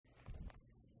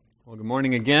Well, good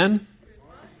morning again.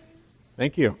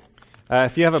 Thank you.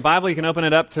 If you have a Bible, you can open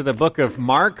it up to the book of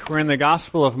Mark. We're in the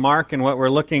Gospel of Mark, and what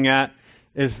we're looking at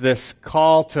is this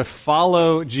call to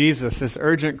follow Jesus, this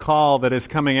urgent call that is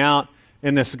coming out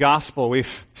in this Gospel.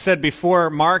 We've said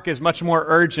before, Mark is much more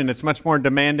urgent, it's much more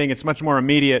demanding, it's much more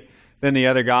immediate than the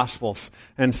other Gospels.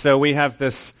 And so we have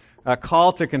this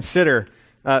call to consider.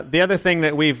 The other thing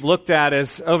that we've looked at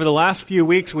is over the last few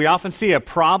weeks, we often see a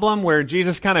problem where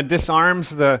Jesus kind of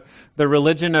disarms the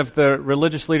religion of the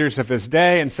religious leaders of his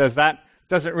day and says that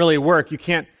doesn't really work. You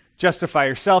can't justify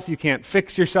yourself. You can't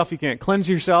fix yourself. You can't cleanse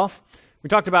yourself. We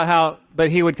talked about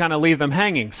but he would kind of leave them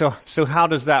hanging. So how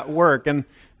does that work? And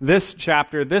this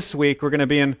chapter, this week, we're going to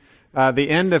be in the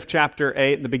end of chapter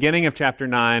 8, the beginning of chapter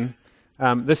 9.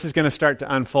 This is going to start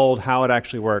to unfold how it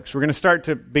actually works. We're going to start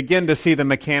to begin to see the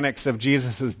mechanics of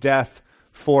Jesus' death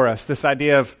for us, this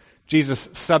idea of Jesus'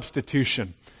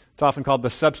 substitution. It's often called the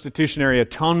substitutionary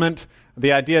atonement,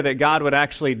 the idea that God would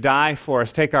actually die for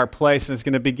us, take our place, and it's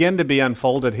going to begin to be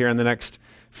unfolded here in the next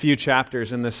few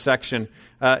chapters in this section.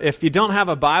 If you don't have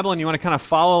a Bible and you want to kind of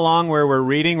follow along where we're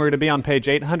reading, we're going to be on page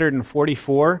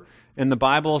 844 in the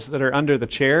Bibles that are under the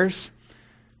chairs.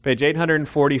 Page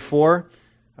 844.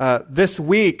 This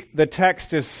week, the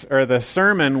text is, or the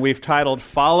sermon we've titled,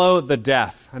 Follow the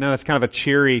Death. I know it's kind of a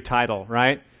cheery title,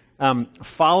 right?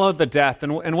 Follow the Death.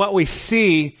 And what we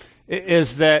see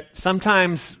is that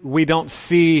sometimes we don't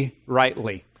see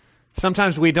rightly.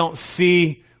 Sometimes we don't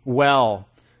see well.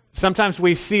 Sometimes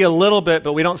we see a little bit,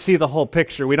 but we don't see the whole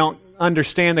picture. We don't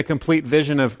understand the complete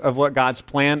vision of what God's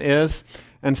plan is.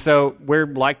 And so we're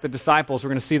like the disciples.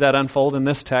 We're going to see that unfold in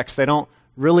this text. They don't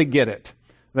really get it.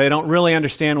 They don't really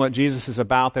understand what Jesus is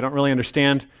about. They don't really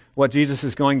understand what Jesus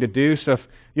is going to do. So if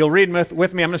you'll read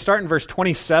with me, I'm going to start in verse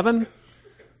 27,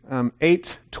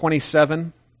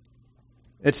 8:27.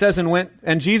 It says,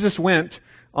 And Jesus went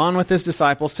on with his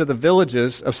disciples to the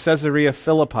villages of Caesarea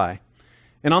Philippi.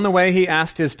 And on the way he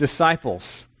asked his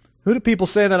disciples, Who do people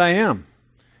say that I am?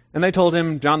 And they told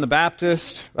him, John the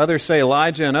Baptist, others say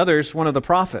Elijah, and others one of the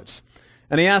prophets.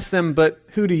 And he asked them, But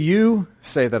who do you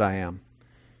say that I am?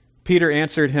 Peter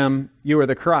answered him, You are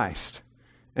the Christ.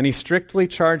 And he strictly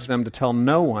charged them to tell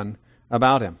no one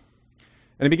about him.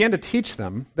 And he began to teach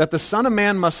them that the Son of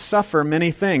Man must suffer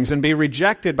many things and be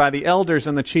rejected by the elders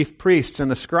and the chief priests and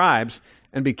the scribes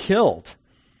and be killed,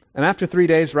 and after 3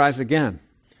 days rise again.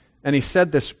 And he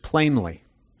said this plainly.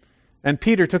 And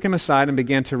Peter took him aside and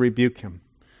began to rebuke him.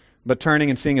 But turning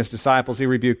and seeing his disciples, he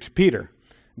rebuked Peter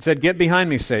and said, Get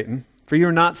behind me, Satan, for you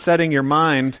are not setting your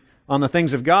mind on the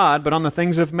things of God, but on the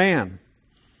things of man.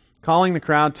 Calling the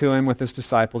crowd to him with his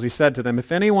disciples, he said to them,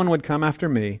 If anyone would come after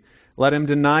me, let him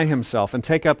deny himself and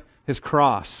take up his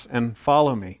cross and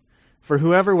follow me. For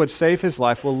whoever would save his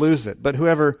life will lose it, but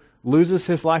whoever loses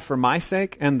his life for my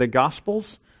sake and the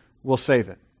gospel's will save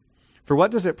it. For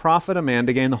what does it profit a man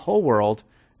to gain the whole world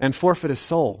and forfeit his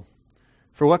soul?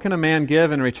 For what can a man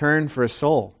give in return for his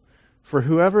soul? For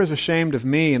whoever is ashamed of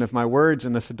me and of my words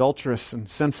in this adulterous and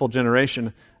sinful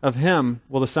generation, of him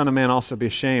will the Son of Man also be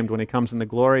ashamed when he comes in the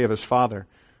glory of his Father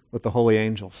with the holy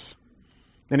angels.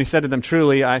 Then he said to them,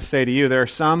 Truly, I say to you, there are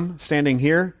some standing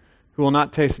here who will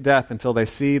not taste death until they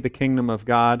see the kingdom of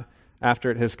God after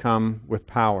it has come with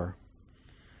power.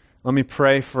 Let me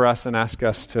pray for us and ask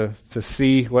us to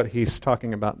see what he's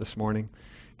talking about this morning.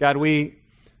 God, we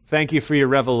thank you for your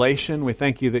revelation. We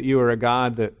thank you that you are a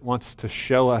God that wants to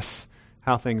show us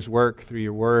how things work through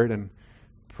your word, and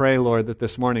pray, Lord, that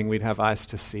this morning we'd have eyes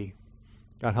to see.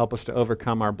 God, help us to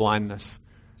overcome our blindness.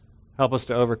 Help us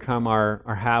to overcome our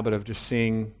habit of just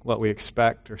seeing what we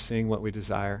expect or seeing what we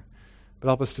desire. But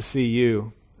help us to see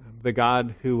you, the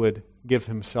God who would give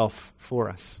himself for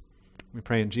us. We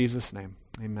pray in Jesus' name.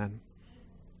 Amen.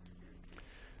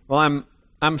 Well, I'm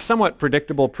a somewhat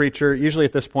predictable preacher. Usually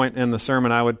at this point in the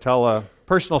sermon, I would tell a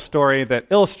personal story that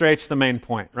illustrates the main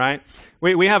point, right?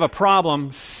 We have a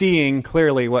problem seeing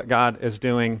clearly what God is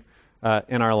doing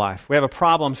in our life. We have a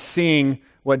problem seeing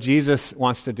what Jesus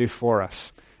wants to do for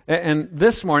us. And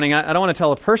this morning, I don't want to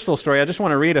tell a personal story. I just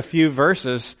want to read a few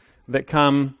verses that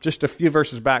come just a few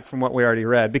verses back from what we already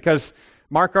read, because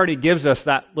Mark already gives us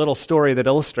that little story that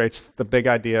illustrates the big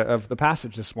idea of the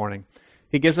passage this morning.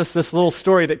 He gives us this little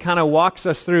story that kind of walks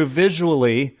us through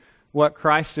visually what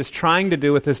Christ is trying to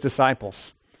do with his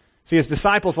disciples. See, his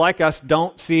disciples, like us,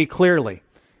 don't see clearly.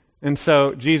 And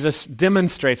so Jesus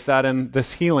demonstrates that in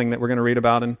this healing that we're going to read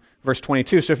about in verse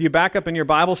 22. So if you back up in your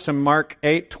Bibles to Mark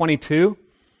 8:22,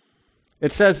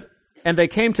 it says, And they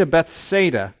came to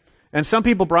Bethsaida, and some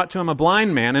people brought to him a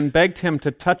blind man and begged him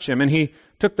to touch him. And he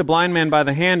took the blind man by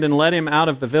the hand and led him out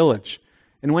of the village.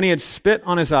 And when he had spit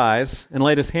on his eyes and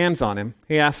laid his hands on him,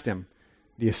 he asked him,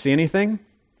 "Do you see anything?"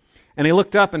 And he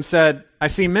looked up and said, "I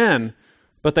see men,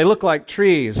 but they look like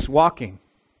trees walking."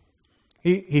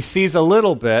 He sees a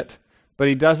little bit, but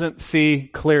he doesn't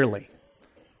see clearly.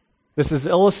 This is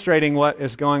illustrating what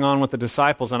is going on with the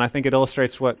disciples, and I think it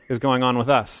illustrates what is going on with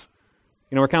us.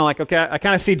 You know, we're kind of like, okay, I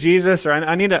kind of see Jesus, or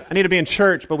I need to be in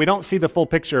church, but we don't see the full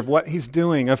picture of what he's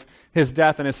doing, of his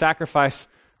death and his sacrifice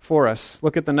for us.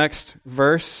 Look at the next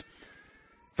verse,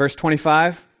 verse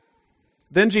 25.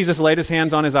 Then Jesus laid his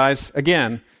hands on his eyes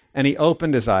again, and he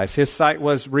opened his eyes. His sight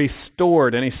was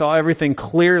restored, and he saw everything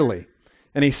clearly.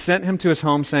 And he sent him to his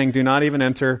home, saying, "Do not even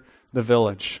enter the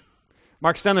village."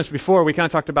 Mark's done this before. We kind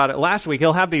of talked about it last week.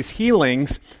 He'll have these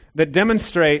healings that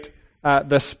demonstrate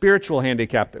the spiritual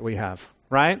handicap that we have,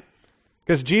 right?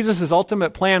 Because Jesus'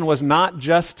 ultimate plan was not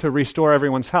just to restore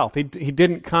everyone's health. He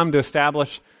didn't come to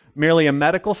establish merely a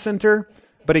medical center,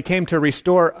 but he came to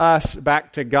restore us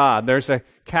back to God. There's a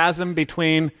chasm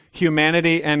between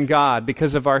humanity and God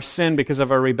because of our sin, because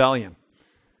of our rebellion.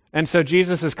 And so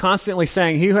Jesus is constantly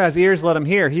saying, "He who has ears, let him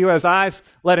hear. He who has eyes,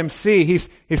 let him see."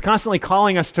 He's constantly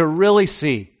calling us to really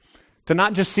see, to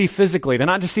not just see physically, to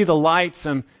not just see the lights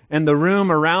and the room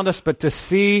around us, but to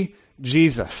see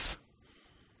Jesus.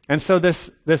 And so this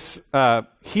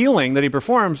healing that he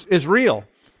performs is real.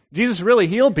 Jesus really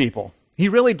healed people. He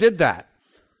really did that.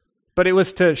 But it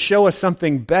was to show us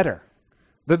something better,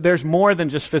 that there's more than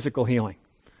just physical healing.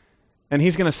 And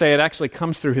he's going to say it actually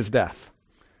comes through his death.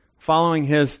 Following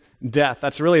his death,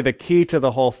 that's really the key to the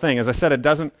whole thing. As I said, it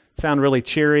doesn't sound really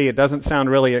cheery, it doesn't sound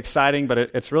really exciting, but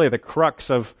it's really the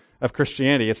crux of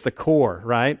Christianity. It's the core,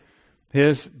 right?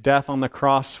 His death on the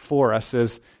cross for us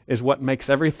is what makes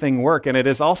everything work, and it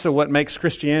is also what makes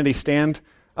Christianity stand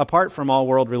apart from all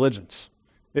world religions.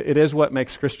 It is what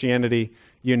makes Christianity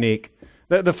unique.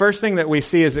 The first thing that we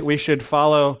see is that we should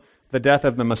follow the death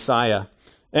of the Messiah.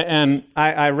 And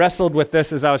I wrestled with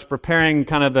this as I was preparing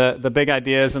kind of the big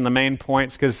ideas and the main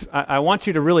points, because I want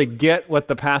you to really get what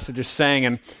the passage is saying.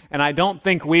 And I don't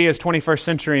think we as 21st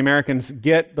century Americans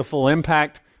get the full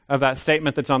impact of that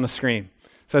statement that's on the screen.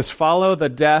 It says, "Follow the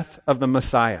death of the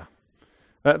Messiah."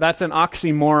 That's an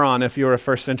oxymoron if you're a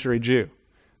first century Jew.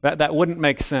 That wouldn't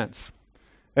make sense.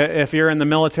 If you're in the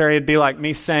military, it'd be like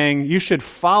me saying, "You should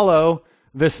follow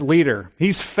this leader.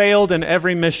 He's failed in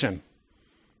every mission.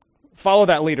 Follow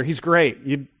that leader. He's great."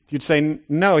 You'd say,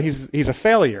 "No, he's a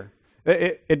failure."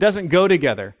 It doesn't go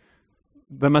together.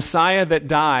 The Messiah that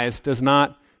dies does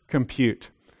not compute.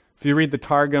 If you read the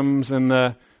Targums and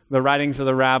the writings of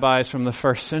the rabbis from the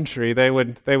first century, they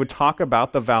would talk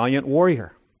about the valiant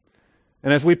warrior.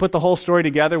 And as we put the whole story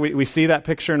together, we see that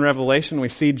picture in Revelation. We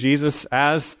see Jesus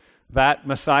as that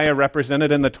Messiah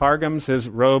represented in the Targums, his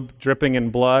robe dripping in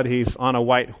blood. He's on a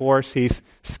white horse. He's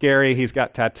scary. He's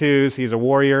got tattoos. He's a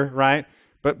warrior, right?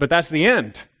 But that's the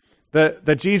end.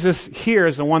 The Jesus here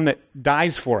is the one that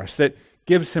dies for us, that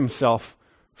gives himself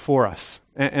for us.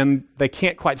 And they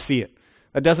can't quite see it.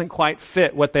 That doesn't quite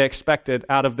fit what they expected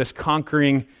out of this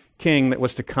conquering king that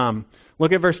was to come.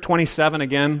 Look at verse 27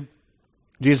 again.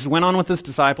 Jesus went on with his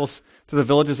disciples to the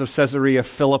villages of Caesarea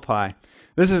Philippi.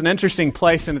 This is an interesting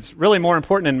place, and it's really more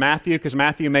important in Matthew, because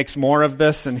Matthew makes more of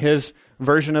this in his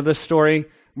version of this story.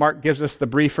 Mark gives us the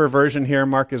briefer version here.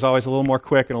 Mark is always a little more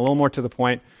quick and a little more to the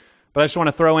point. But I just want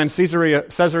to throw in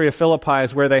Caesarea Philippi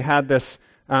is where they had this,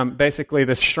 basically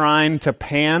this shrine to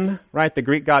Pan, right? The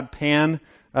Greek god Pan,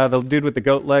 the dude with the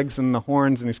goat legs and the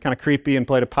horns, and he's kind of creepy and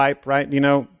played a pipe, right? You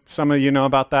know, some of you know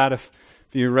about that if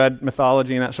you read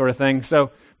mythology and that sort of thing.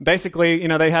 So basically,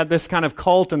 they had this kind of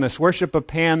cult and this worship of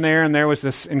Pan there, and there was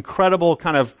this incredible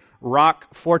kind of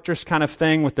rock fortress kind of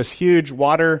thing with this huge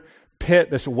water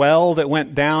pit, this well that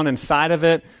went down inside of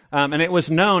it, and it was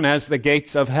known as the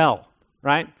gates of hell,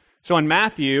 right? So in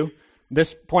Matthew,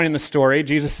 this point in the story,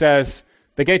 Jesus says,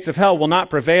 "The gates of hell will not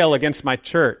prevail against my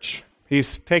church."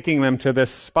 He's taking them to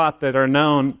this spot that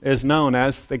is known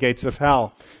as the gates of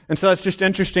hell. And so it's just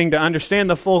interesting to understand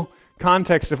the full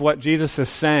context of what Jesus is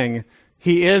saying.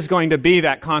 He is going to be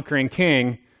that conquering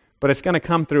king, but it's going to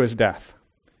come through his death.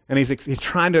 And he's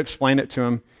trying to explain it to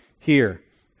him here.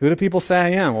 Who do people say I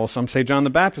am? Well, some say John the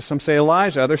Baptist, some say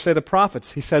Elijah, others say the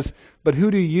prophets. He says, "But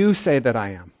who do you say that I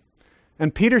am?"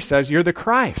 And Peter says, "You're the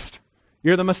Christ.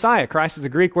 You're the Messiah." Christ is a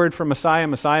Greek word for Messiah.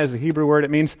 Messiah is a Hebrew word. It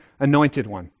means anointed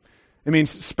one. It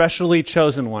means specially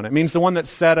chosen one. It means the one that's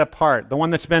set apart, the one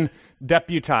that's been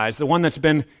deputized, the one that's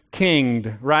been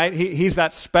kinged, right? He's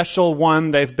that special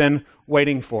one they've been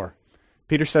waiting for.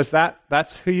 Peter says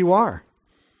that's who you are.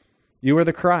 You are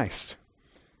the Christ.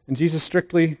 And Jesus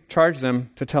strictly charged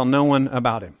them to tell no one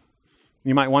about him.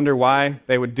 You might wonder why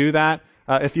they would do that.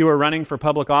 if you were running for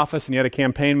public office and you had a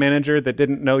campaign manager that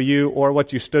didn't know you or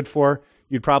what you stood for,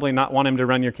 you'd probably not want him to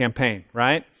run your campaign,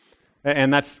 right?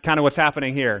 And that's kind of what's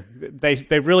happening here.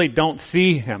 They really don't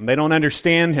see him. They don't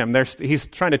understand him. He's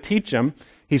trying to teach them.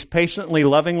 He's patiently,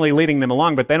 lovingly leading them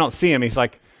along, but they don't see him. He's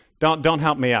like, don't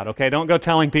help me out, okay? Don't go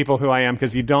telling people who I am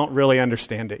because you don't really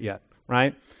understand it yet,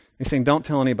 right? He's saying, don't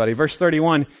tell anybody. Verse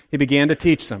 31, he began to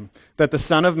teach them that the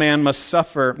Son of Man must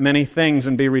suffer many things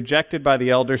and be rejected by the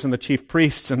elders and the chief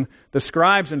priests and the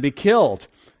scribes and be killed,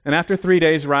 and after 3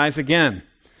 days rise again.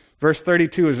 Verse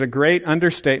 32 is a great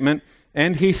understatement.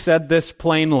 And he said this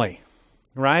plainly,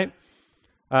 right?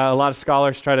 A lot of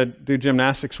scholars try to do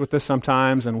gymnastics with this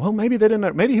sometimes, and well, maybe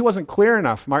he wasn't clear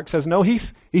enough. Mark says, no, he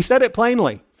said it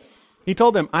plainly. He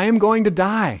told them, I am going to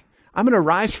die. I'm going to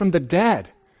rise from the dead.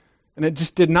 And it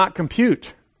just did not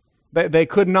compute. They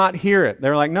could not hear it. They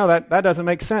were like, no, that doesn't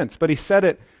make sense. But he said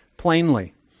it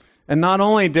plainly. And not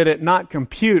only did it not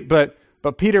compute, but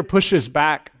Peter pushes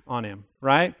back on him,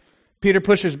 right? Peter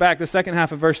pushes back. The second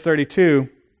half of verse 32,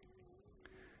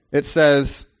 it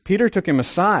says, Peter took him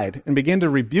aside and began to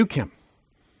rebuke him.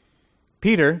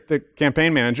 Peter, the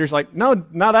campaign manager, is like, no,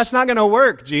 that's not going to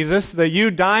work, Jesus. The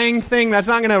you dying thing, that's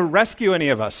not going to rescue any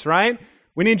of us, right?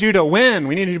 We need you to win.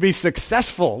 We need you to be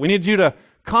successful. We need you to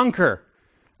conquer.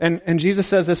 And Jesus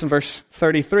says this in verse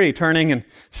 33, turning and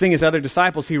seeing his other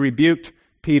disciples, he rebuked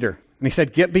Peter. And he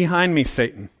said, get behind me,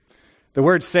 Satan. The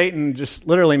word Satan just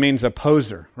literally means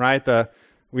opposer, right?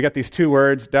 We got these two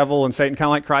words, devil and Satan, kind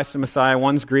of like Christ and Messiah.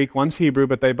 One's Greek, one's Hebrew,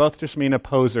 but they both just mean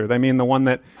opposer. They mean the one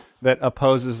that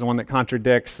opposes, the one that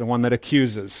contradicts, the one that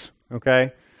accuses,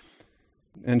 okay?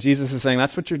 And Jesus is saying,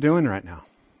 that's what you're doing right now.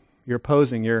 You're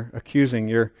opposing, you're accusing,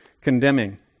 you're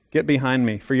condemning. Get behind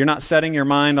me, for you're not setting your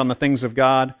mind on the things of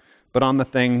God, but on the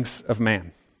things of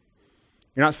man.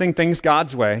 You're not seeing things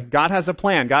God's way. God has a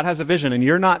plan, God has a vision, and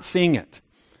you're not seeing it.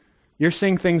 You're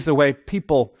seeing things the way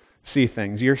people see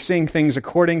things. You're seeing things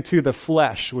according to the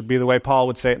flesh, would be the way Paul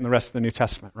would say it in the rest of the New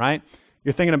Testament, right?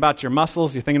 You're thinking about your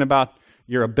muscles, you're thinking about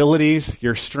your abilities,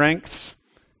 your strengths.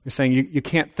 You're saying you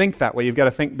can't think that way. You've got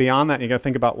to think beyond that, and you've got to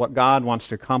think about what God wants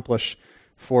to accomplish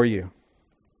for you.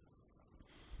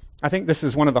 I think this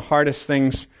is one of the hardest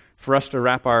things for us to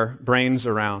wrap our brains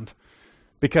around,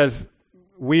 because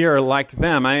we are like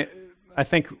them. I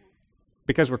think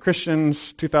because we're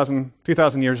Christians 2,000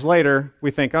 years later,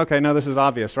 we think, okay, no, this is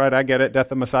obvious, right? I get it,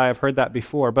 death of Messiah, I've heard that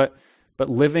before. But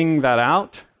living that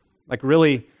out, like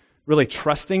really, really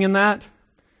trusting in that,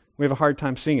 we have a hard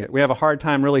time seeing it. We have a hard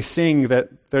time really seeing that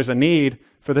there's a need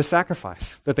for this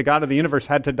sacrifice, that the God of the universe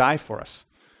had to die for us.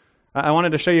 I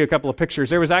wanted to show you a couple of pictures.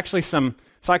 There was actually some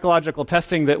psychological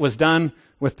testing that was done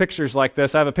with pictures like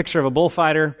this. I have a picture of a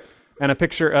bullfighter and a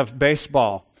picture of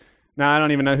baseball. Now, I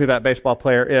don't even know who that baseball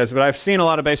player is, but I've seen a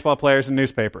lot of baseball players in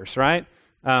newspapers, right?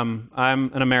 I'm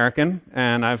an American,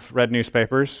 and I've read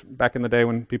newspapers back in the day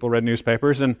when people read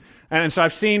newspapers. And so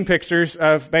I've seen pictures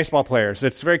of baseball players.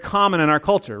 It's very common in our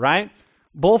culture, right?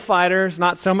 Bullfighters,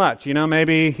 not so much. You know,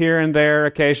 maybe here and there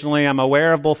occasionally I'm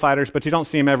aware of bullfighters, but you don't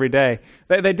see them every day.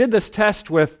 They did this test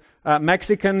with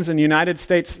Mexicans and United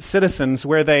States citizens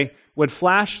where they would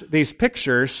flash these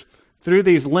pictures through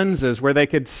these lenses where they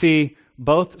could see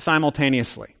both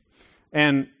simultaneously.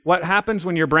 And what happens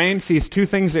when your brain sees two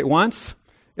things at once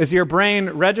is your brain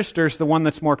registers the one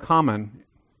that's more common.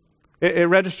 It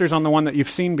registers on the one that you've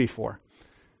seen before.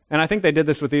 And I think they did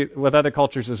this with other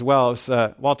cultures as well.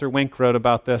 Walter Wink wrote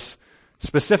about this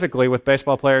specifically with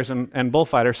baseball players and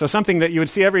bullfighters. So something that you would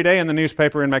see every day in the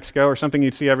newspaper in Mexico or something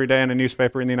you'd see every day in a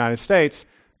newspaper in the United States,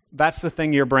 that's the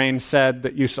thing your brain said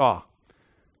that you saw.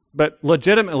 But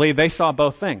legitimately, they saw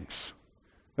both things.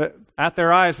 At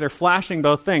their eyes, they're flashing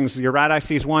both things. Your right eye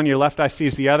sees one, your left eye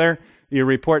sees the other. You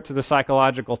report to the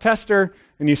psychological tester,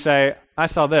 and you say, I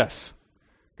saw this,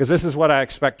 because this is what I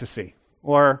expect to see.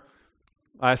 Or,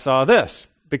 I saw this,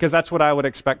 because that's what I would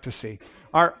expect to see.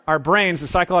 Our brains, the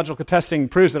psychological testing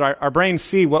proves that our brains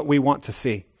see what we want to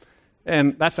see.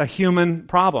 And that's a human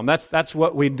problem. That's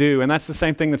what we do. And that's the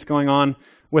same thing that's going on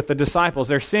with the disciples.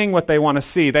 They're seeing what they want to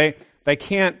see. They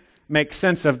can't make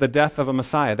sense of the death of a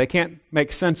Messiah. They can't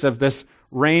make sense of this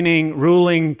reigning,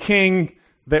 ruling king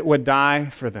that would die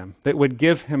for them, that would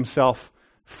give himself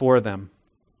for them.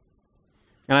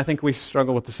 And I think we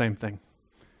struggle with the same thing.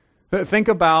 Think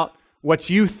about what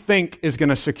you think is going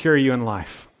to secure you in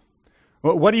life.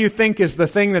 What do you think is the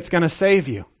thing that's going to save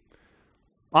you?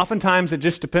 Oftentimes, it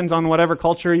just depends on whatever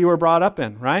culture you were brought up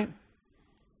in, right?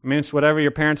 I mean, it's whatever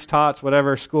your parents taught, it's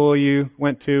whatever school you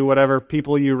went to, whatever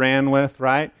people you ran with,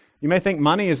 right? You may think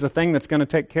money is the thing that's going to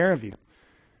take care of you.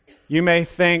 You may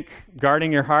think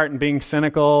guarding your heart and being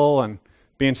cynical and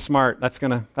being smart, that's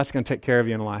gonna take care of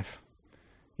you in life.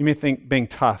 You may think being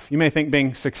tough. You may think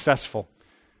being successful.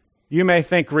 You may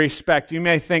think respect. You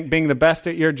may think being the best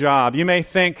at your job. You may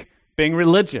think being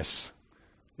religious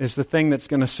is the thing that's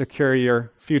going to secure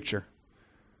your future.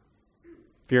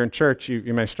 If you're in church,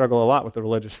 you may struggle a lot with the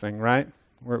religious thing, right?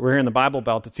 We're here in the Bible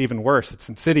Belt. It's even worse. It's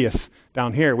insidious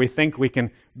down here. We think we can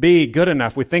be good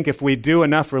enough. We think if we do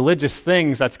enough religious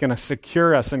things, that's going to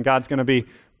secure us and God's going to be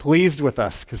pleased with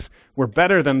us because we're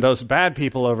better than those bad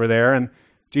people over there. And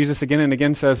Jesus again and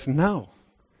again says, no,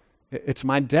 it's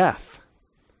my death.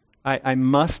 I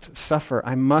must suffer.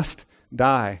 I must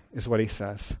die, is what he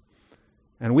says.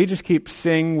 And we just keep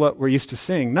seeing what we're used to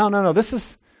seeing. No. This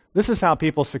is how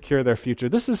people secure their future.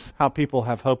 This is how people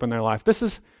have hope in their life. This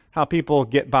is how people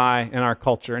get by in our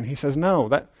culture. And he says, no,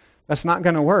 that's not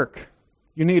going to work.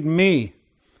 You need me.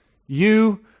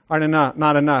 You are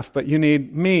not enough, but you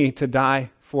need me to die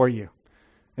for you.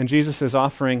 And Jesus is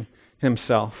offering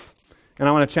himself. And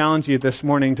I want to challenge you this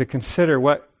morning to consider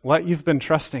what you've been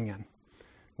trusting in,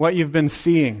 what you've been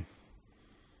seeing.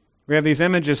 We have these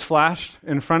images flashed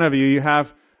in front of you. You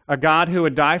have a God who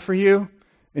would die for you,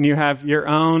 and you have your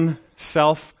own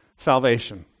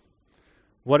self-salvation.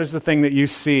 What is the thing that you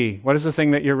see? What is the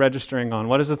thing that you're registering on?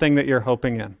 What is the thing that you're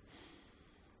hoping in?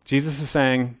 Jesus is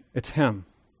saying it's him.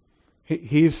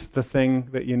 He's the thing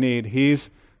that you need. He's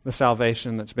the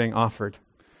salvation that's being offered.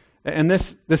 And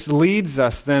this leads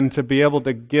us then to be able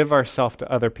to give ourselves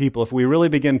to other people. If we really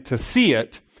begin to see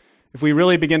it, if we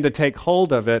really begin to take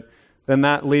hold of it, then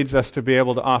that leads us to be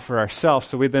able to offer ourselves.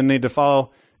 So we then need to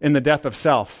follow in the death of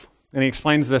self. And he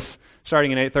explains this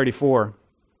starting in 8:34.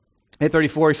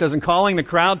 8:34, he says, and calling the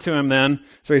crowd to him then,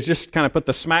 so he's just kind of put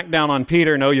the smack down on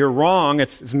Peter. No, you're wrong.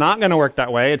 It's not going to work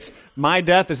that way. It's my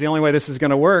death is the only way this is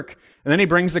going to work. And then he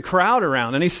brings the crowd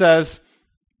around and he says,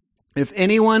 if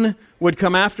anyone would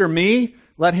come after me,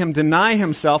 let him deny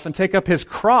himself and take up his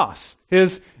cross,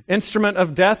 his instrument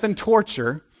of death and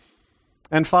torture,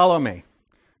 and follow me.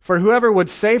 For whoever would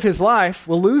save his life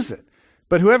will lose it.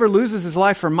 But whoever loses his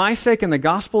life for my sake and the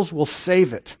gospel's will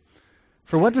save it.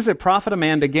 For what does it profit a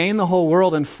man to gain the whole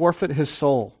world and forfeit his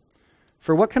soul?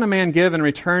 For what can a man give in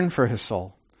return for his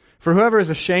soul? For whoever is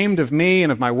ashamed of me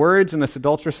and of my words in this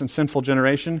adulterous and sinful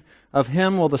generation, of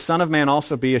him will the Son of Man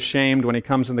also be ashamed when he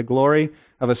comes in the glory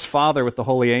of his Father with the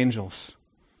holy angels.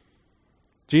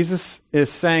 Jesus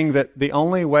is saying that the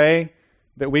only way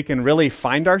that we can really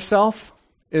find ourselves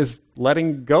is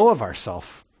letting go of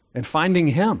ourselves and finding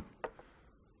him.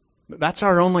 That's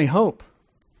our only hope.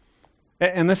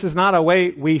 And this is not a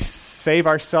way we save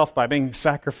ourselves by being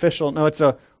sacrificial. No, it's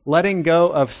a letting go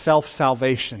of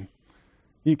self-salvation.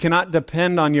 You cannot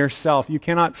depend on yourself. You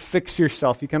cannot fix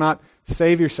yourself. You cannot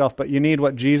save yourself, but you need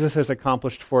what Jesus has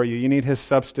accomplished for you. You need his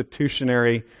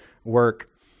substitutionary work.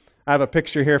 I have a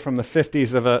picture here from the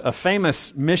 50s of a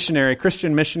famous missionary,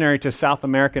 Christian missionary to South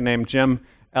America named Jim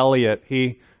Elliot.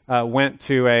 He went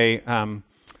to a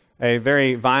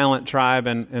very violent tribe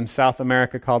in South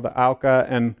America called the Auca,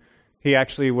 and he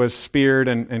actually was speared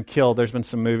and killed. There's been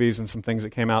some movies and some things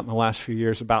that came out in the last few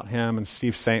years about him and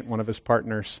Steve Saint, one of his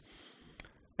partners.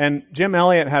 And Jim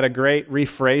Elliot had a great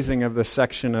rephrasing of this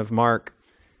section of Mark.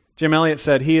 Jim Elliot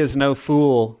said, he is no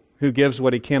fool who gives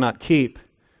what he cannot keep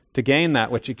to gain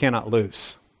that which he cannot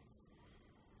lose.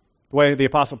 The way the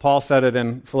Apostle Paul said it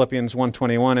in Philippians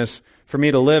 1:21 is, for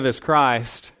me to live is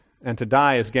Christ and to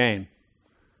die is gain.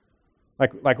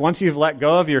 Like once you've let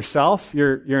go of yourself,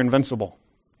 you're invincible.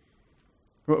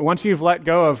 Once you've let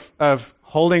go of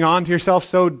holding on to yourself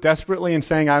so desperately and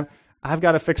saying, I've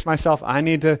got to fix myself, I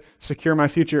need to secure my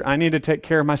future, I need to take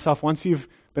care of myself. Once you've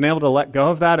been able to let go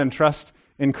of that and trust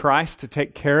in Christ to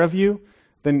take care of you,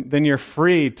 then you're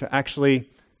free to actually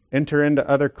enter into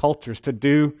other cultures, to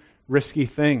do risky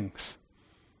things.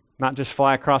 Not just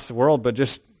fly across the world, but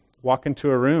just walk into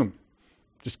a room.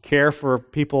 Just care for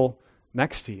people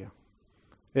next to you.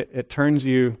 It turns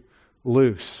you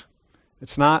loose.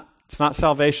 It's not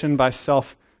salvation by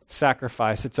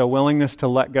self-sacrifice. It's a willingness to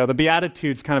let go. The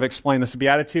Beatitudes kind of explain this. The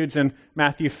Beatitudes in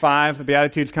Matthew 5, the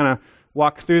Beatitudes kind of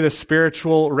walk through the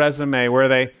spiritual resume where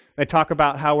they talk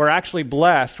about how we're actually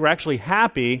blessed, we're actually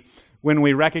happy when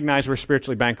we recognize we're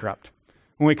spiritually bankrupt.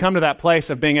 When we come to that place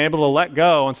of being able to let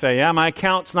go and say, yeah, my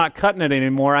account's not cutting it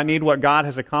anymore, I need what God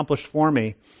has accomplished for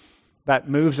me, that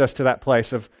moves us to that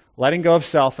place of letting go of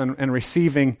self and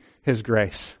receiving his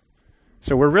grace.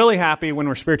 So we're really happy when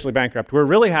we're spiritually bankrupt. We're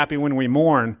really happy when we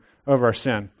mourn over our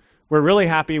sin. We're really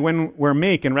happy when we're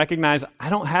meek and recognize, I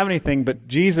don't have anything, but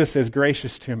Jesus is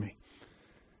gracious to me.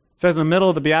 It says in the middle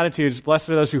of the Beatitudes, blessed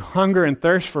are those who hunger and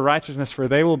thirst for righteousness, for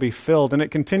they will be filled. And it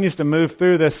continues to move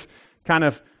through this kind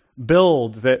of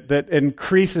build that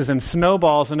increases and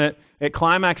snowballs, and it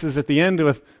climaxes at the end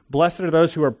with, blessed are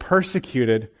those who are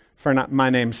persecuted for my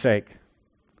name's sake.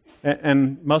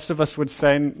 And most of us would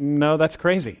say, no, that's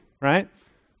crazy, right?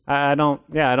 I don't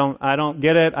get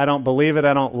it. I don't believe it.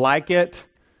 I don't like it.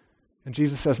 And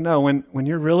Jesus says, no, when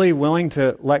you're really willing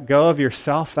to let go of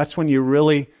yourself, that's when you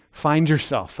really find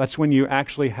yourself. That's when you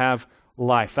actually have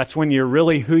life. That's when you're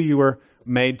really who you were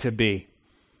made to be.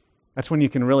 That's when you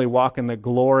can really walk in the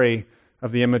glory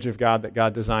of the image of God that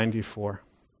God designed you for.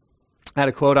 I had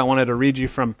a quote I wanted to read you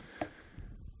from.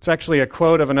 It's actually a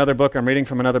quote of another book. I'm reading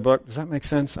from another book. Does that make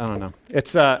sense? I don't know.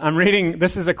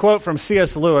 This is a quote from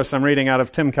C.S. Lewis. I'm reading out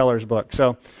of Tim Keller's book.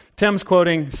 So Tim's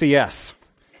quoting C.S.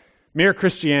 Mere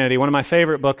Christianity, one of my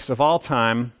favorite books of all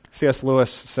time. C.S. Lewis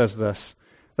says this: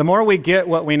 the more we get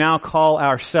what we now call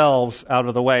ourselves out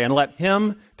of the way and let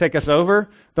Him take us over,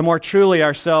 the more truly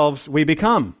ourselves we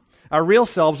become. Our real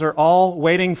selves are all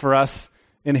waiting for us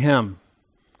in Him.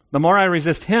 The more I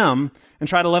resist Him and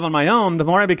try to live on my own, the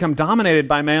more I become dominated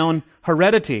by my own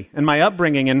heredity and my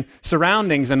upbringing and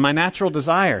surroundings and my natural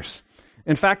desires.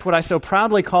 In fact, what I so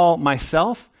proudly call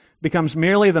myself becomes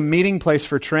merely the meeting place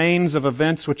for trains of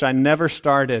events which I never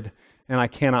started and I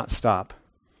cannot stop.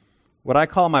 What I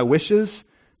call my wishes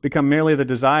become merely the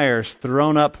desires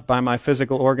thrown up by my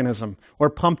physical organism or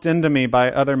pumped into me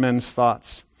by other men's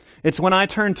thoughts. It's when I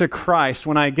turn to Christ,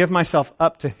 when I give myself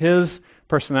up to His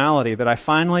personality, that I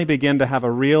finally begin to have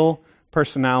a real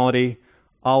personality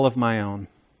all of my own.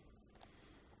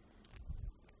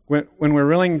 When we're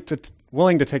willing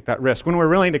to take that risk, when we're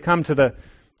willing to come to the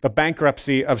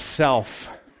bankruptcy of self,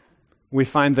 we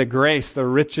find the grace, the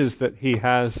riches that He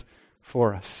has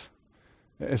for us.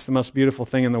 It's the most beautiful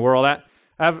thing in the world. I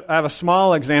have a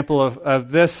small example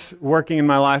of this working in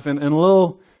my life in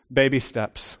little baby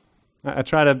steps. I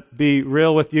try to be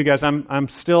real with you guys. I'm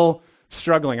still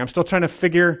struggling. I'm still trying to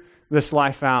figure this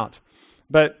life out.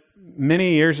 But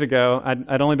many years ago,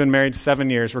 I'd only been married 7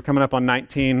 years. We're coming up on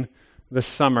 19 this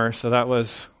summer, so that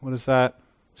was, what is that?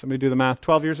 Somebody do the math.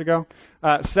 12 years ago?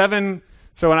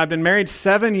 So when I've been married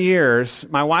 7 years,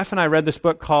 my wife and I read this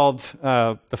book called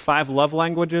The 5 Love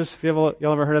Languages. Have y'all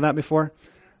ever heard of that before?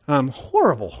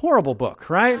 Horrible book,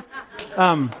 right?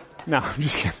 No, I'm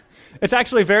just kidding. It's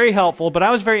actually very helpful, but I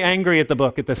was very angry at the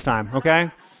book at this time, okay?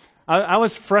 I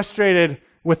was frustrated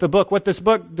with the book. What this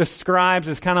book describes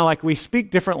is kind of like we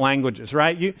speak different languages,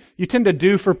 right? You tend to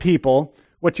do for people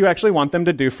what you actually want them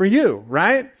to do for you,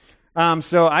 right?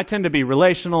 So I tend to be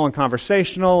relational and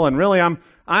conversational, and really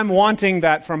I'm wanting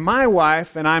that from my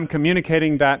wife, and I'm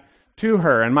communicating that to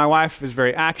her. And my wife is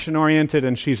very action-oriented,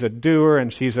 and she's a doer,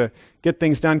 and she's a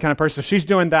get-things-done kind of person. So she's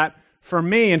doing that for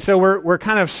me, and so we're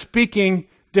kind of speaking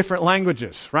different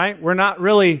languages, right? We're not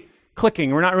really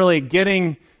clicking. We're not really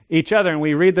getting each other. And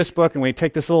we read this book, and we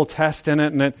take this little test in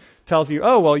it, and it tells you,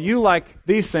 oh, well, you like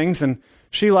these things, and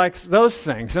she likes those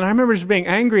things. And I remember just being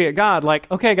angry at God,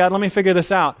 like, okay, God, let me figure this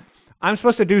out. I'm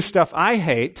supposed to do stuff I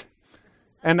hate,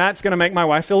 and that's going to make my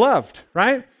wife feel loved,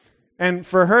 right? And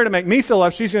for her to make me feel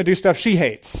loved, she's going to do stuff she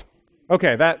hates.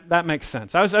 Okay, that makes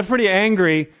sense. I was pretty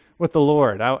angry with the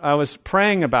Lord. I was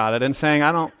praying about it and saying,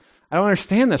 I don't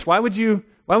understand this. Why would you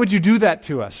do that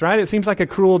to us, right? It seems like a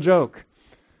cruel joke.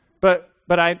 But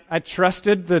I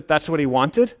trusted that that's what He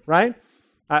wanted, right?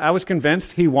 I was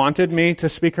convinced He wanted me to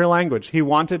speak her language. He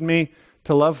wanted me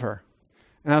to love her.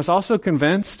 And I was also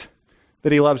convinced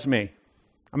that He loves me.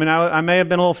 I mean, I may have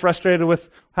been a little frustrated with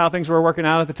how things were working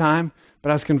out at the time,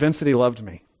 but I was convinced that He loved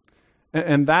me.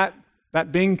 And that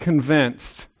being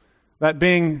convinced, that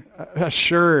being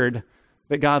assured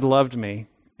that God loved me,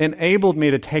 enabled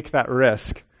me to take that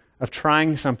risk of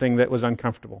trying something that was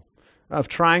uncomfortable, of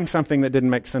trying something that didn't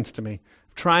make sense to me,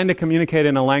 of trying to communicate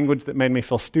in a language that made me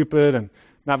feel stupid and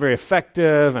not very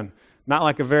effective and not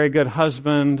like a very good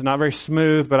husband, not very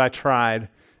smooth, but I tried.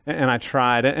 And I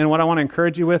tried. And what I want to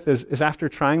encourage you with is after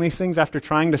trying these things, after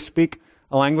trying to speak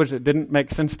a language that didn't make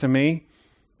sense to me,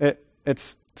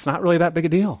 it's not really that big a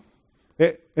deal.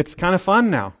 It's kind of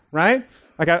fun now, right?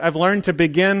 Like I've learned to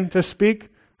begin to speak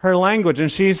her language,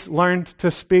 and she's learned to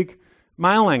speak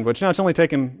my language. Now it's only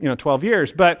taken 12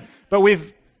 years, but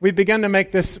we've begun to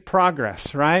make this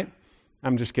progress, right?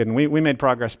 I'm just kidding. We made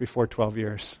progress before 12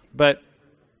 years, but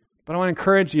I want to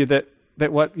encourage you that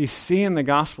what you see in the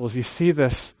gospel is you see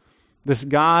this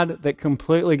God that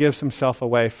completely gives Himself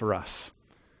away for us.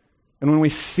 And when we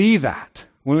see that,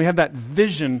 when we have that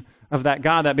vision of that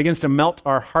God, that begins to melt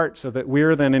our heart so that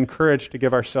we're then encouraged to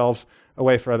give ourselves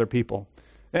away for other people.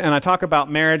 And I talk about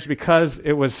marriage because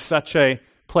it was such a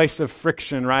place of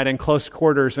friction, right, in close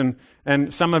quarters.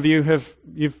 And some of you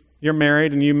you've you're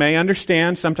married and you may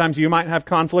understand, sometimes you might have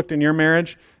conflict in your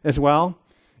marriage as well.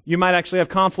 You might actually have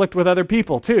conflict with other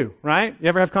people too, right? You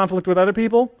ever have conflict with other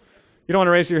people? You don't want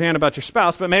to raise your hand about your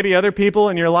spouse, but maybe other people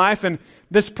in your life. And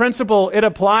this principle, it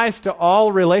applies to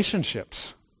all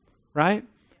relationships, right?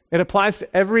 It applies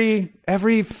to every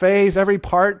phase, every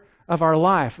part of our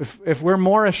life. If we're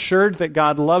more assured that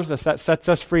God loves us, that sets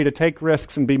us free to take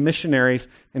risks and be missionaries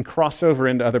and cross over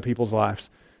into other people's lives,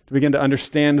 to begin to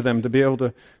understand them, to be able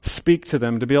to speak to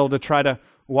them, to be able to try to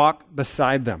walk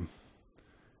beside them.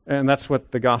 And that's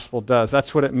what the gospel does.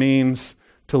 That's what it means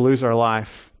to lose our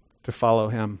life, to follow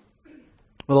him.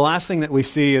 Well, the last thing that we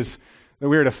see is that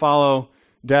we are to follow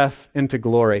death into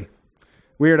glory.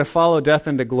 We are to follow death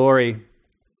into glory.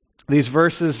 These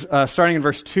verses, starting in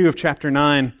verse 2 of chapter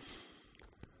 9,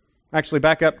 actually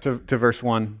back up to verse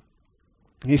 1.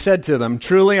 He said to them,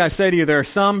 "Truly I say to you, there are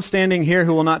some standing here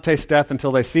who will not taste death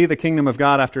until they see the kingdom of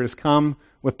God after it has come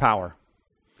with power."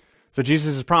 So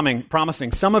Jesus is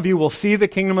promising, some of you will see the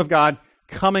kingdom of God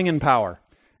coming in power.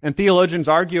 And theologians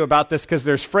argue about this because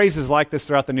there's phrases like this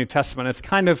throughout the New Testament. It's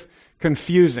kind of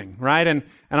confusing, right? And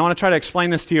I want to try to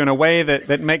explain this to you in a way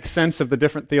that makes sense of the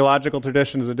different theological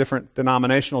traditions, the different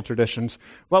denominational traditions.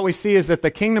 What we see is that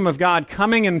the kingdom of God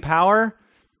coming in power,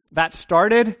 that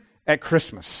started at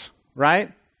Christmas,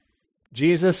 right?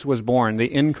 Jesus was born,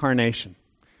 the incarnation.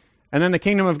 And then the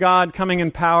kingdom of God coming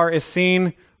in power is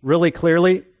seen really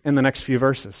clearly in the next few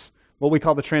verses, what we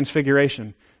call the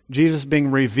transfiguration. Jesus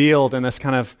being revealed in this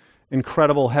kind of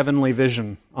incredible heavenly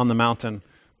vision on the mountain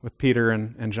with Peter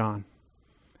and John.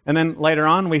 And then later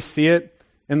on, we see it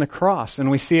in the cross,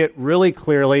 and we see it really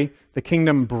clearly. The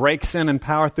kingdom breaks in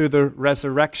power through the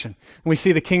resurrection. And we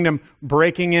see the kingdom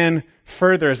breaking in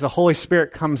further as the Holy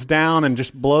Spirit comes down and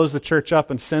just blows the church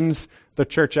up and sends the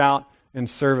church out in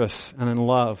service and in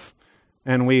love.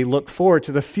 And we look forward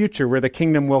to the future where the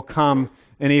kingdom will come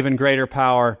in even greater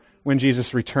power when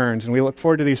Jesus returns. And we look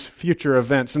forward to these future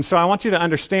events. And so I want you to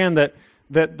understand that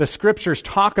the scriptures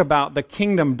talk about the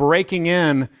kingdom breaking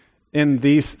in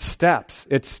these steps.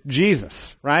 It's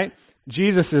Jesus, right?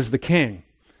 Jesus is the king.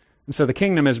 And so the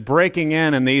kingdom is breaking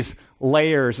in these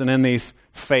layers and in these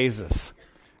phases.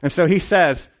 And so he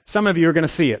says, some of you are going to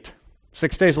see it.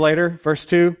 6 days later, verse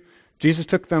 2, Jesus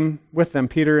took them with them,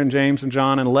 Peter and James and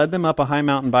John, and led them up a high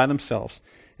mountain by themselves.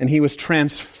 And he was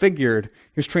transfigured.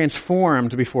 He was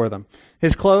transformed before them.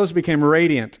 His clothes became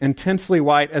radiant, intensely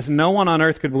white, as no one on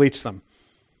earth could bleach them.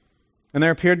 And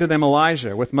there appeared to them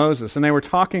Elijah with Moses, and they were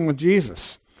talking with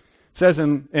Jesus. It says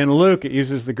in Luke, it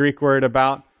uses the Greek word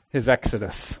about his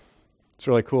exodus. It's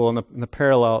really cool. In the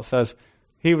parallel, it says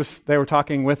they were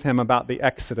talking with him about the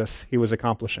exodus he was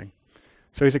accomplishing.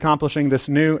 So he's accomplishing this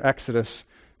new exodus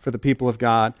for the people of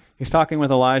God. He's talking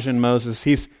with Elijah and Moses.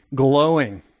 He's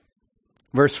glowing.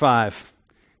 Verse 5,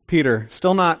 Peter,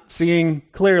 still not seeing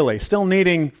clearly, still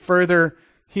needing further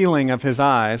healing of his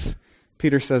eyes,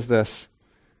 Peter says this,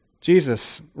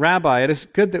 "Jesus, Rabbi, it is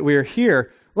good that we are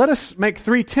here. Let us make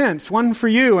 3 tents, one for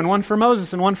you and one for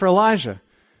Moses and one for Elijah."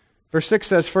 Verse 6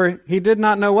 says, "For he did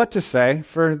not know what to say,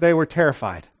 for they were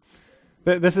terrified."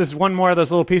 This is one more of those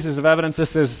little pieces of evidence.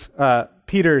 This is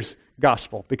Peter's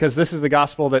gospel, because this is the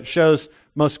gospel that shows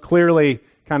most clearly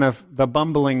kind of the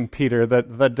bumbling Peter,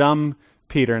 the dumb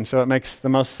Peter. And so it makes the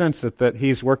most sense that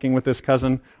he's working with his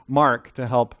cousin Mark to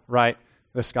help write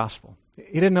this gospel.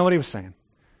 He didn't know what he was saying.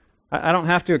 I don't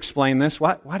have to explain this.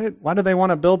 Why do they want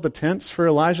to build the tents for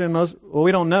Elijah and Moses? Well,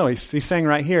 we don't know. He's saying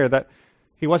right here that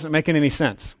he wasn't making any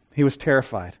sense. He was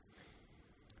terrified.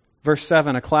 Verse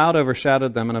 7, a cloud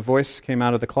overshadowed them, and a voice came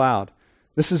out of the cloud.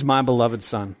 "This is my beloved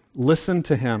Son. Listen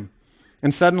to him."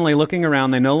 And suddenly, looking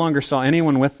around, they no longer saw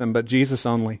anyone with them but Jesus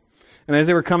only. And as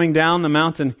they were coming down the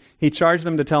mountain, he charged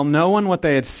them to tell no one what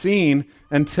they had seen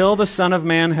until the Son of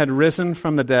Man had risen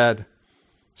from the dead.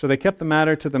 So they kept the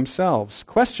matter to themselves,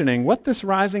 questioning what this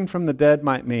rising from the dead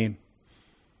might mean.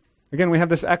 Again, we have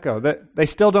this echo that they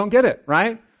still don't get it,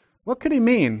 right? What could he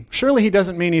mean? Surely he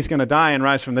doesn't mean he's going to die and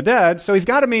rise from the dead, so he's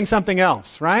got to mean something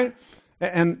else, right?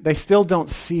 And they still don't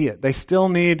see it. They still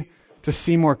need to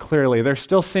see more clearly. They're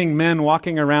still seeing men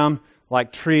walking around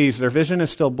like trees. Their vision is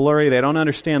still blurry. They don't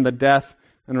understand the death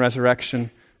and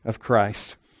resurrection of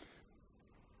Christ.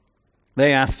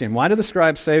 They asked him, "Why do the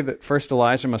scribes say that first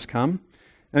Elijah must come?"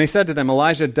 And he said to them,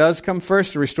 "Elijah does come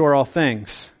first to restore all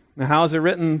things. Now how is it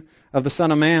written of the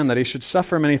Son of Man that he should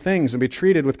suffer many things and be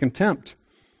treated with contempt?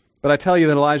 But I tell you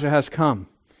that Elijah has come,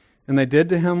 and they did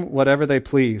to him whatever they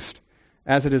pleased,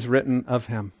 as it is written of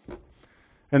him."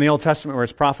 In the Old Testament, where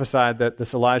it's prophesied that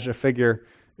this Elijah figure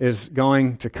is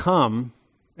going to come,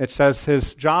 It says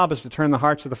his job is to turn the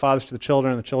hearts of the fathers to the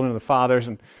children and the children to the fathers.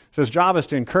 And so his job is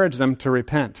to encourage them to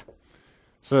repent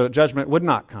so that judgment would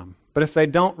not come. But if they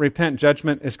don't repent,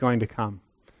 judgment is going to come.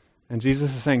 And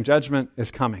Jesus is saying judgment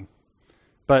is coming.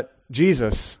 But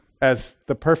Jesus, as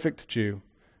the perfect Jew,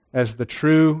 as the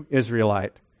true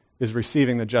Israelite, is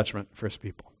receiving the judgment for his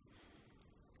people.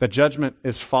 The judgment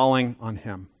is falling on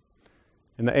him.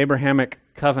 In the Abrahamic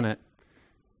covenant,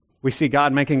 we see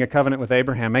God making a covenant with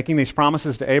Abraham, making these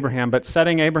promises to Abraham, but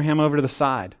setting Abraham over to the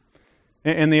side.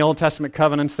 In the Old Testament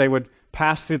covenants, they would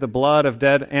pass through the blood of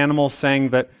dead animals, saying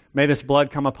that, may this blood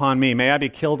come upon me. May I be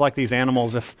killed like these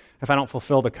animals if I don't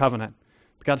fulfill the covenant.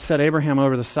 But God set Abraham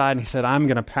over to the side, and he said, I'm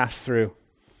going to pass through.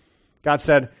 God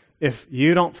said, if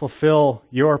you don't fulfill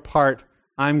your part,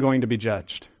 I'm going to be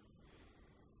judged.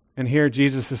 And here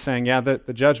Jesus is saying,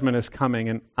 the judgment is coming,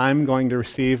 and I'm going to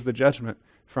receive the judgment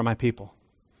from my people.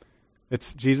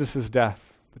 It's Jesus'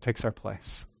 death that takes our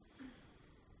place.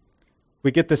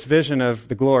 We get this vision of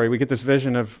the glory. We get this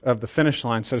vision of the finish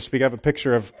line, so to speak. I have a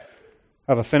picture of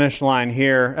a finish line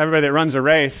here. Everybody that runs a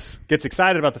race gets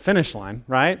excited about the finish line,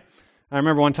 right? I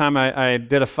remember one time I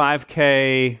did a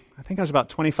 5K. I think I was about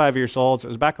 25 years old. So it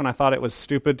was back when I thought it was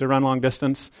stupid to run long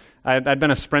distance. I'd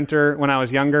been a sprinter when I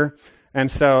was younger.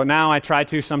 And so now I try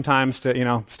to sometimes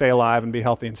to, stay alive and be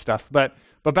healthy and stuff. But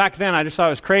back then, I just thought it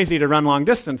was crazy to run long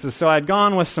distances. So I'd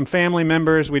gone with some family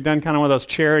members. We'd done kind of one of those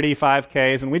charity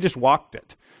 5Ks, and we just walked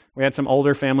it. We had some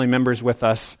older family members with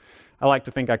us. I like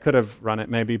to think I could have run it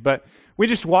maybe, but we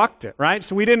just walked it, right?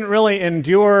 So we didn't really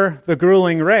endure the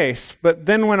grueling race. But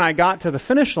then when I got to the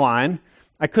finish line,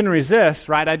 I couldn't resist,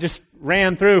 right? I just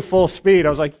ran through full speed. I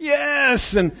was like,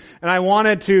 yes! And I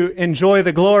wanted to enjoy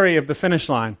the glory of the finish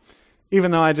line,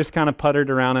 even though I just kind of puttered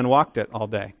around and walked it all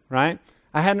day, right?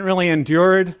 I hadn't really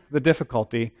endured the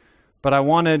difficulty, but I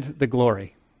wanted the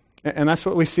glory. And that's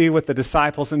what we see with the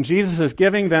disciples. And Jesus is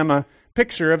giving them a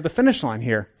picture of the finish line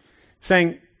here,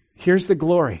 saying, here's the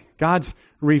glory. God's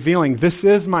revealing, this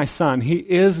is my Son. He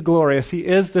is glorious. He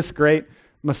is this great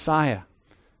Messiah.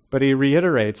 But he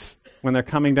reiterates, when they're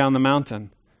coming down the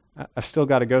mountain, I've still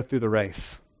got to go through the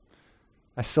race.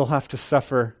 I still have to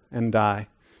suffer and die.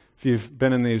 If you've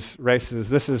been in these races,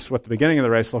 this is what the beginning of the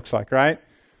race looks like, right?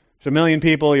 There's 1 million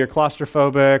people, you're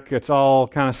claustrophobic, it's all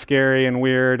kind of scary and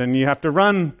weird, and you have to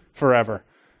run forever.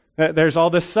 There's all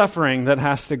this suffering that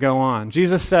has to go on.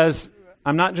 Jesus says,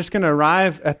 I'm not just going to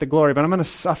arrive at the glory, but I'm going to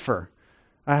suffer.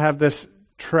 I have this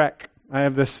trek, I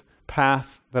have this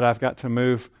path that I've got to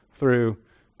move through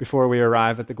before we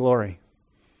arrive at the glory.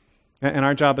 And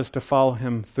our job is to follow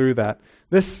him through that.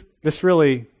 This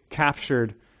really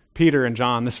captured Peter and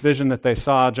John, this vision that they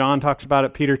saw. John talks about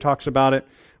it, Peter talks about it.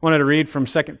 I wanted to read from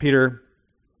 2 Peter,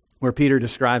 where Peter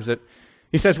describes it.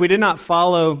 He says, we did not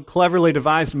follow cleverly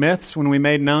devised myths when we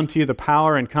made known to you the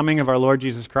power and coming of our Lord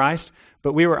Jesus Christ,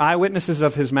 but we were eyewitnesses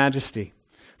of his majesty.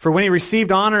 For when he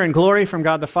received honor and glory from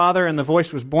God the Father, and the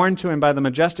voice was borne to him by the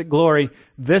majestic glory,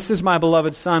 this is my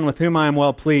beloved Son, with whom I am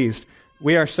well pleased.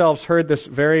 We ourselves heard this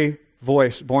very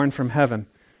voice borne from heaven,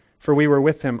 for we were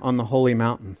with him on the holy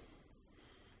mountain.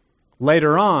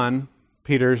 Later on,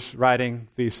 Peter's writing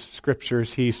these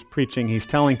scriptures, he's preaching, he's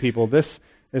telling people this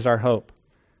is our hope.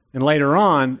 And later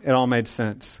on, it all made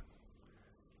sense.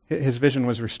 His vision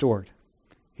was restored.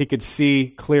 He could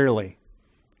see clearly.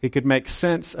 He could make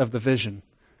sense of the vision,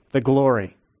 the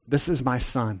glory. This is my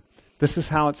Son. This is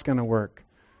how it's going to work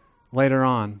later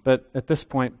on. But at this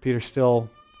point, he's still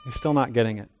not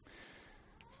getting it.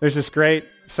 There's this great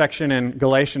section in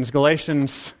Galatians.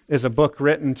 Galatians is a book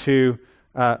written to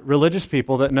religious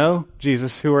people that know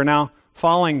Jesus who are now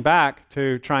falling back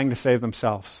to trying to save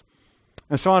themselves.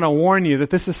 And so I want to warn you that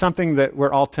this is something that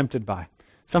we're all tempted by,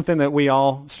 something that we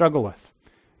all struggle with.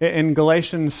 In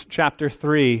Galatians chapter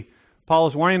 3, Paul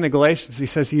is warning the Galatians. He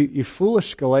says, you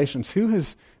foolish Galatians, who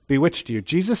has bewitched you?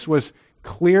 Jesus was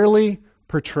clearly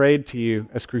portrayed to you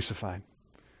as crucified.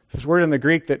 This word in the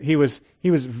Greek that he was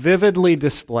vividly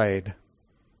displayed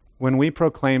when we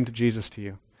proclaimed Jesus to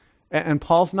you. And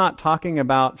Paul's not talking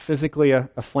about physically a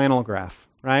flannel graph,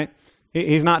 right?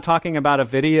 He's not talking about a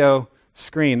video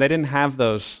screen. They didn't have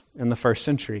those in the first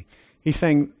century. He's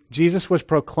saying Jesus was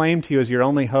proclaimed to you as your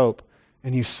only hope,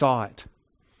 and you saw it.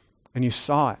 And you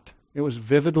saw it. It was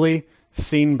vividly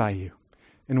seen by you.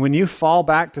 And when you fall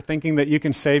back to thinking that you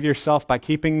can save yourself by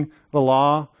keeping the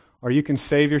law, or you can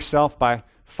save yourself by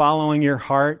following your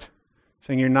heart,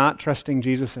 saying you're not trusting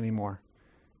Jesus anymore,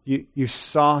 you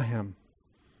saw him.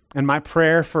 And my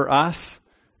prayer for us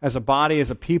as a body, as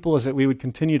a people, is that we would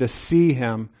continue to see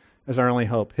him as our only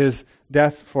hope. His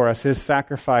death for us, his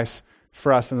sacrifice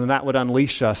for us, and then that would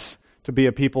unleash us to be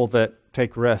a people that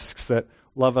take risks, that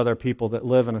love other people, that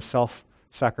live in a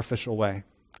self-sacrificial way.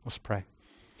 Let's pray.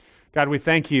 God, we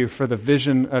thank you for the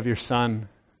vision of your Son.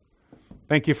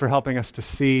 Thank you for helping us to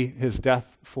see his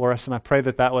death for us, and I pray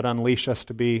that that would unleash us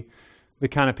to be the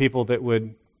kind of people that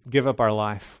would give up our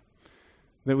life,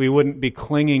 that we wouldn't be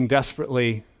clinging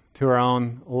desperately to our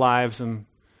own lives and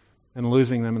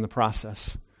losing them in the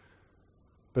process,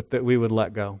 but that we would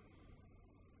let go,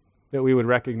 that we would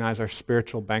recognize our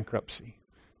spiritual bankruptcy,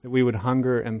 that we would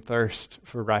hunger and thirst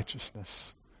for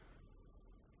righteousness,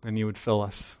 and you would fill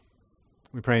us.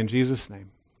 We pray in Jesus'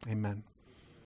 name. Amen.